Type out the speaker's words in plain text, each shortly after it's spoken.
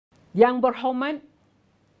Yang Berhormat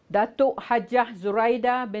Dato Hajah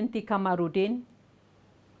Zuraida binti Kamarudin,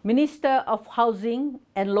 Minister of Housing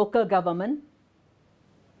and Local Government.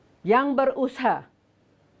 Yang Berusaha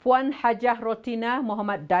Puan Hajah Rotina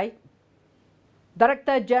Muhammad Daid,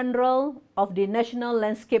 Director General of the National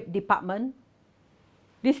Landscape Department.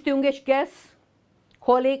 Distinguished guests,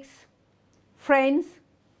 colleagues, friends,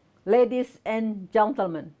 ladies and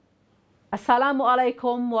gentlemen.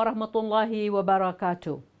 Assalamualaikum warahmatullahi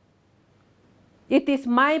wabarakatuh. It is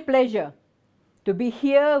my pleasure to be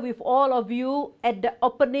here with all of you at the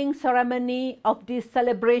opening ceremony of this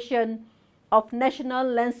celebration of National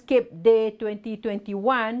Landscape Day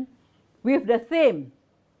 2021 with the theme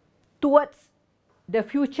Towards the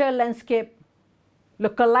Future Landscape,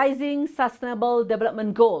 Localizing Sustainable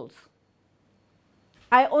Development Goals.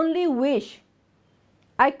 I only wish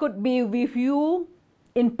I could be with you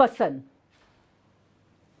in person.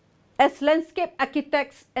 As landscape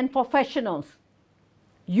architects and professionals,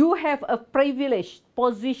 you have a privileged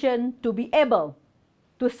position to be able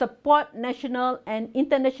to support national and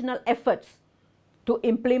international efforts to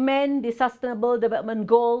implement the Sustainable Development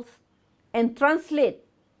Goals and translate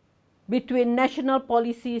between national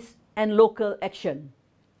policies and local action.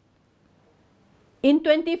 In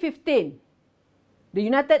 2015, the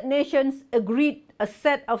United Nations agreed a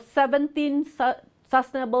set of 17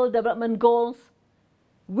 Sustainable Development Goals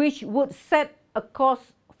which would set a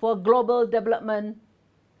course for global development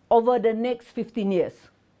over the next 15 years.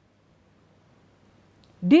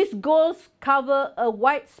 These goals cover a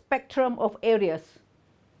wide spectrum of areas,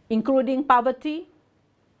 including poverty,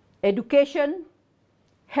 education,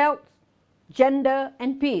 health, gender,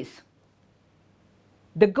 and peace.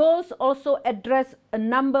 The goals also address a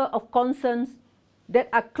number of concerns that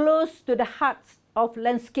are close to the hearts of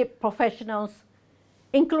landscape professionals,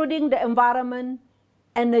 including the environment,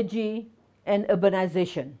 energy, and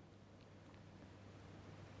urbanization.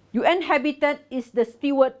 UN Habitat is the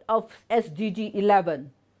steward of SDG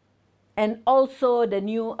 11 and also the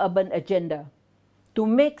new urban agenda to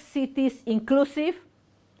make cities inclusive,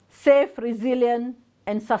 safe, resilient,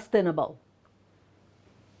 and sustainable.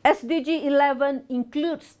 SDG 11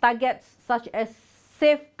 includes targets such as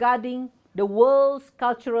safeguarding the world's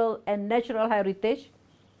cultural and natural heritage,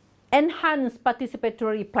 enhance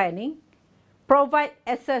participatory planning, provide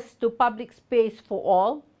access to public space for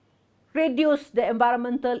all, reduce the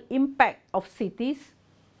environmental impact of cities,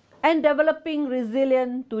 and developing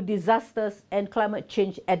resilience to disasters and climate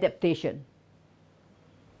change adaptation.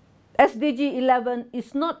 SDG 11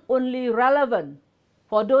 is not only relevant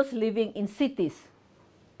for those living in cities,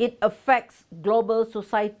 it affects global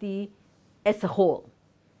society as a whole.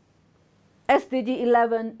 SDG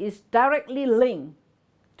 11 is directly linked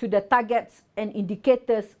to the targets and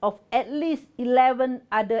indicators of at least 11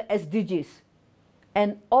 other SDGs,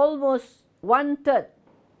 and almost 1/3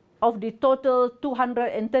 of the total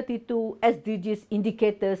 232 SDGs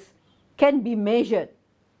indicators can be measured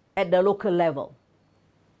at the local level.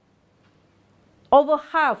 Over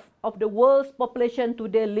half of the world's population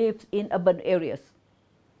today lives in urban areas.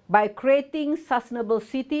 By creating sustainable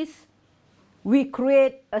cities, we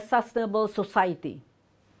create a sustainable society.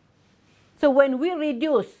 So when we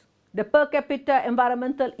reduce the per capita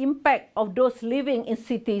environmental impact of those living in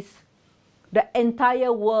cities, the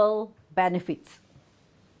entire world benefits.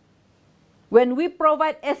 When we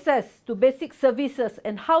provide access to basic services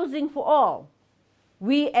and housing for all,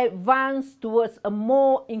 we advance towards a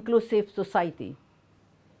more inclusive society.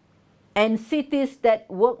 And cities that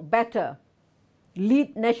work better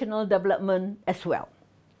lead national development as well.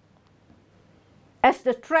 As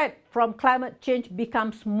the threat from climate change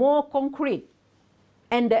becomes more concrete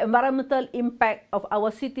and the environmental impact of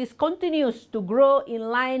our cities continues to grow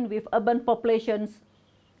in line with urban populations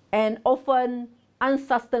and often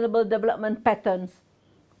unsustainable development patterns,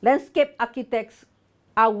 landscape architects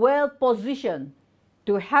are well positioned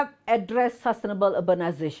to help address sustainable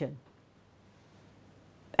urbanization.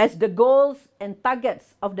 As the goals and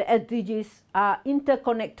targets of the SDGs are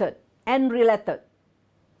interconnected and related,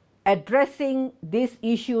 addressing these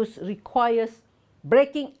issues requires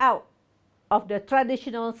breaking out of the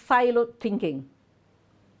traditional siloed thinking.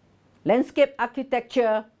 Landscape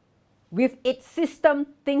architecture, with its system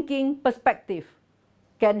thinking perspective,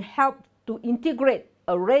 can help to integrate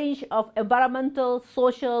a range of environmental,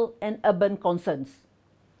 social, and urban concerns.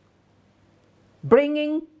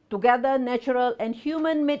 Bringing together natural and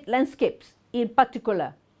human-made landscapes in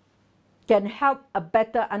particular can help a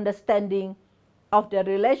better understanding of the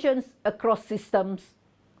relations across systems,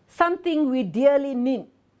 something we dearly need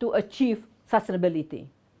to achieve sustainability.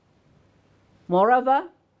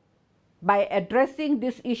 Moreover, by addressing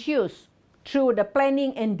these issues through the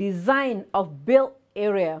planning and design of built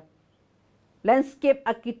area, landscape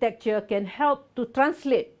architecture can help to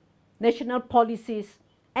translate national policies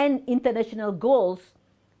and international goals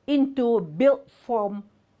into built form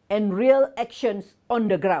and real actions on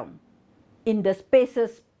the ground in the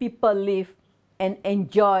spaces people live and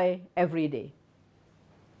enjoy every day.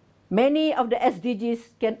 Many of the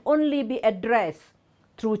SDGs can only be addressed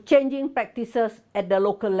through changing practices at the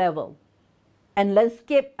local level, and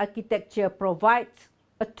landscape architecture provides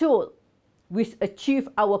a tool which achieves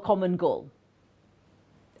our common goal.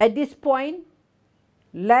 At this point,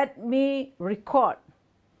 let me record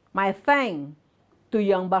my thanks to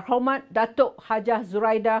Yang Berhormat Datuk Hajah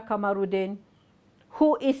Zuraida Kamarudin,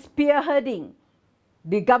 who is spearheading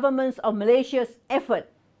the government of Malaysia's effort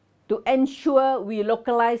to ensure we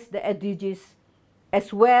localize the SDGs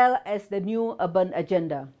as well as the new urban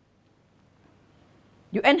agenda.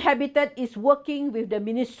 UN Habitat is working with the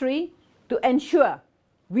ministry to ensure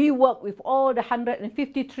we work with all the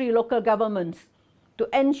 153 local governments to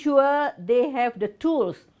ensure they have the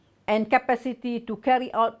tools and capacity to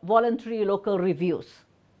carry out voluntary local reviews.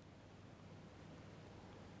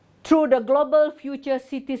 Through the Global Future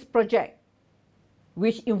Cities project,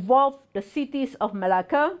 which involved the cities of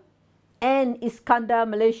Malacca and Iskandar,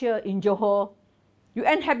 Malaysia in Johor,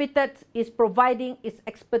 UN Habitat is providing its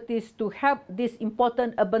expertise to help these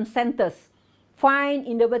important urban centers find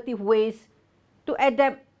innovative ways to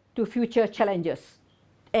adapt to future challenges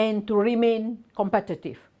and to remain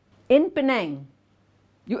competitive. In Penang,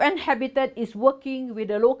 UN Habitat is working with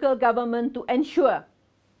the local government to ensure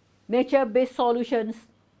nature-based solutions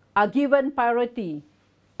are given priority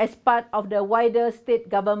as part of the wider state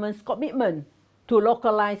government's commitment to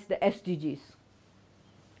localize the SDGs.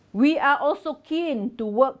 We are also keen to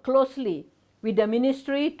work closely with the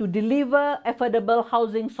ministry to deliver affordable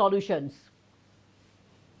housing solutions.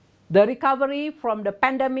 The recovery from the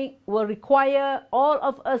pandemic will require all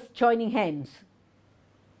of us joining hands.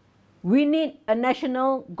 We need a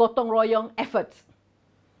national gotong royong effort.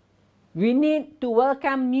 We need to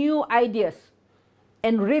welcome new ideas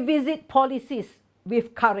and revisit policies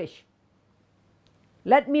with courage.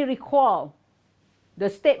 Let me recall the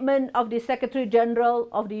statement of the Secretary General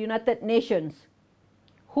of the United Nations,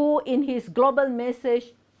 who in his global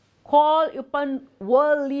message called upon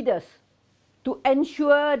world leaders to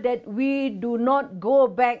ensure that we do not go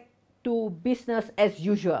back to business as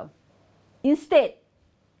usual. Instead,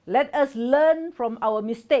 let us learn from our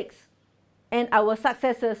mistakes and our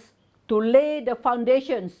successes to lay the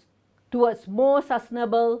foundations towards more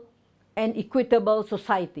sustainable and equitable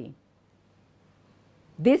society.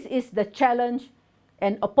 This is the challenge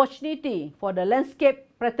and opportunity for the landscape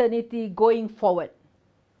fraternity going forward.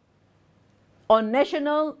 On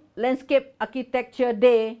National Landscape Architecture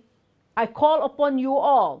Day, I call upon you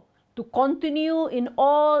all to continue in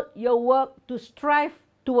all your work to strive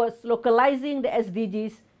towards localizing the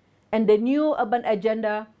SDGs and the new urban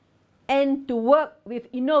agenda, and to work with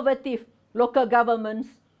innovative local governments,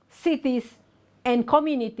 cities, and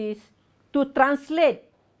communities to translate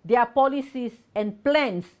their policies and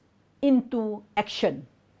plans into action.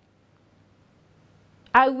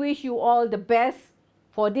 I wish you all the best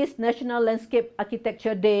for this National Landscape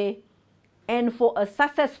Architecture Day and for a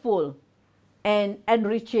successful and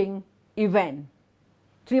enriching event.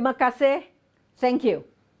 Terima kasih. Thank you.